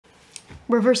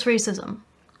reverse racism,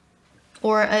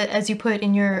 or as you put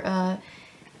in your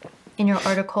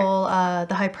article,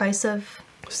 the high price of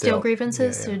steel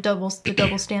grievances, the double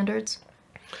standards.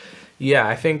 Yeah,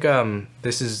 I think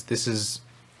this is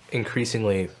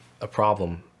increasingly a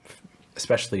problem,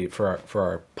 especially for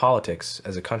our politics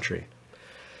as a country.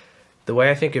 The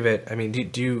way I think of it, I mean,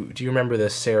 do you remember the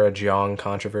Sarah Jeong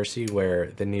controversy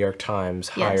where the New York Times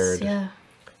hired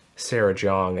Sarah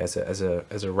Jeong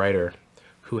as a writer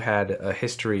who had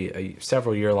a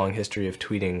several year-long history of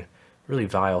tweeting really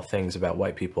vile things about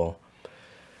white people,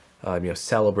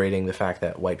 celebrating the fact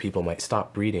that white people might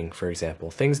stop breeding, for example,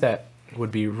 things that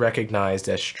would be recognized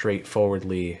as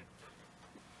straightforwardly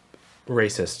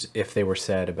racist if they were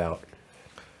said about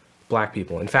black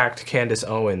people. In fact, Candace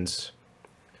Owens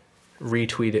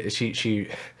retweeted, she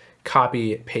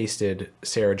copy pasted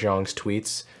Sarah Jeong's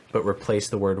tweets but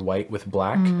replaced the word white with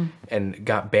black and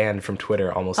got banned from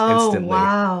Twitter almost instantly.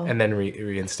 Wow. And then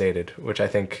reinstated, which I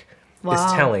think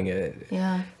is telling it.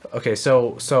 Yeah. Okay,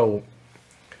 so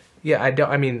yeah,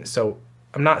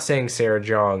 I'm not saying Sarah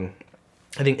Jeong,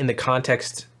 I think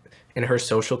in her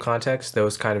social context,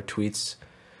 those kind of tweets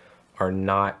are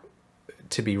not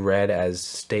to be read as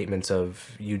statements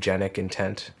of eugenic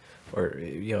intent, or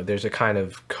there's a kind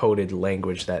of coded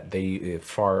language that they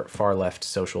far left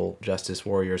social justice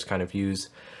warriors kind of use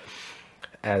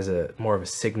as more of a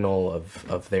signal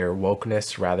of their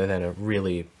wokeness rather than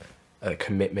a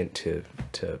commitment to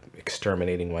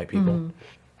exterminating white people.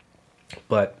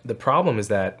 But the problem is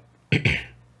that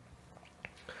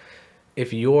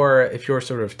if you're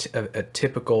sort of a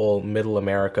typical middle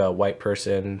America white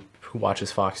person who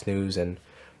watches Fox News and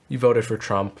you voted for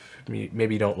Trump,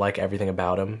 maybe you don't like everything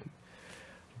about him,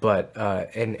 but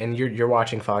and you're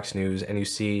watching Fox News and you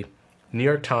see New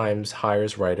York Times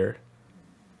hires writer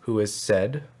who has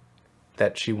said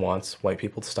that she wants white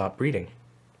people to stop breeding,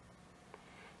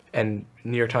 and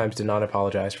New York Times did not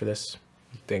apologize for this.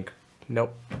 Think,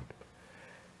 nope.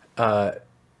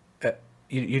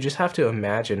 You just have to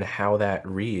imagine how that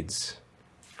reads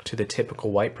to the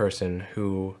typical white person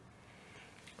who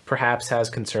perhaps has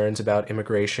concerns about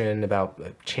immigration, about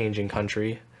changing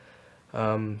country,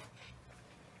 and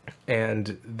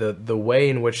the way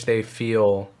in which they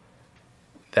feel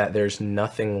that there's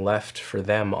nothing left for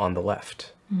them on the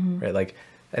left, right? Like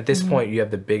at this point, you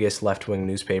have the biggest left-wing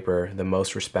newspaper, the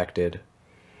most respected,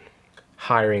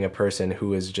 hiring a person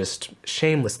who is just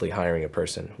shamelessly hiring a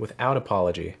person without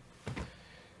apology,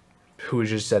 who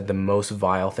just said the most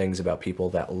vile things about people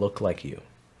that look like you.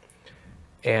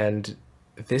 And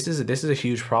this is a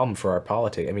huge problem for our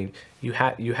politics. I mean, you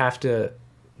have to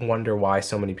wonder why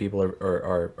so many people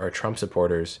are Trump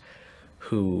supporters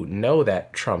who know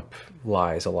that Trump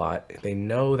lies a lot. They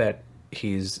know that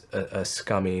he's a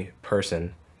scummy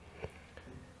person,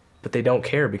 but they don't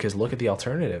care because look at the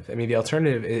alternative. I mean, the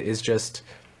alternative is just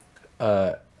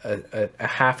a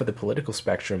half of the political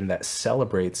spectrum that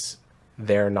celebrates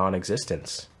their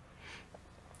non-existence.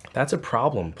 That's a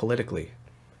problem politically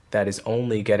that is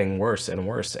only getting worse and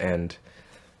worse. And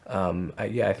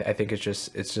I think it's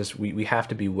just we have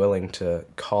to be willing to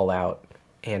call out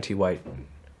anti-white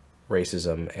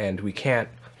racism, and we can't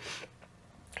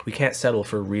settle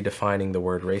for redefining the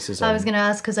word racism. I was going to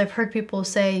ask because I've heard people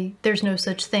say there's no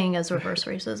such thing as reverse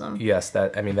racism. Yes,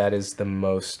 that is the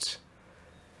most.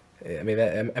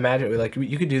 Imagine, like,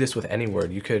 you could do this with any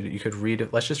word. You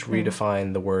could let's just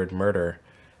redefine the word murder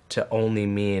to only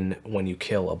mean when you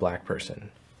kill a black person.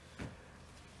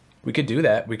 We could do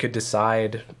that. We could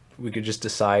just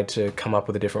decide to come up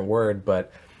with a different word,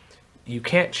 but you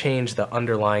can't change the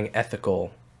underlying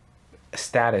ethical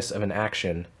status of an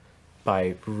action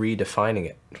by redefining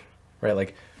it, right?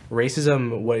 Like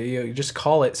racism, you just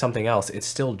call it something else. It's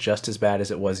still just as bad as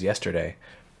it was yesterday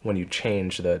when you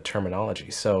change the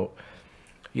terminology. So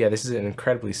yeah, this is an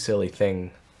incredibly silly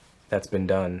thing that's been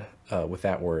done with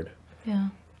that word. Yeah.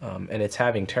 And it's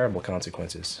having terrible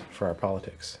consequences for our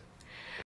politics.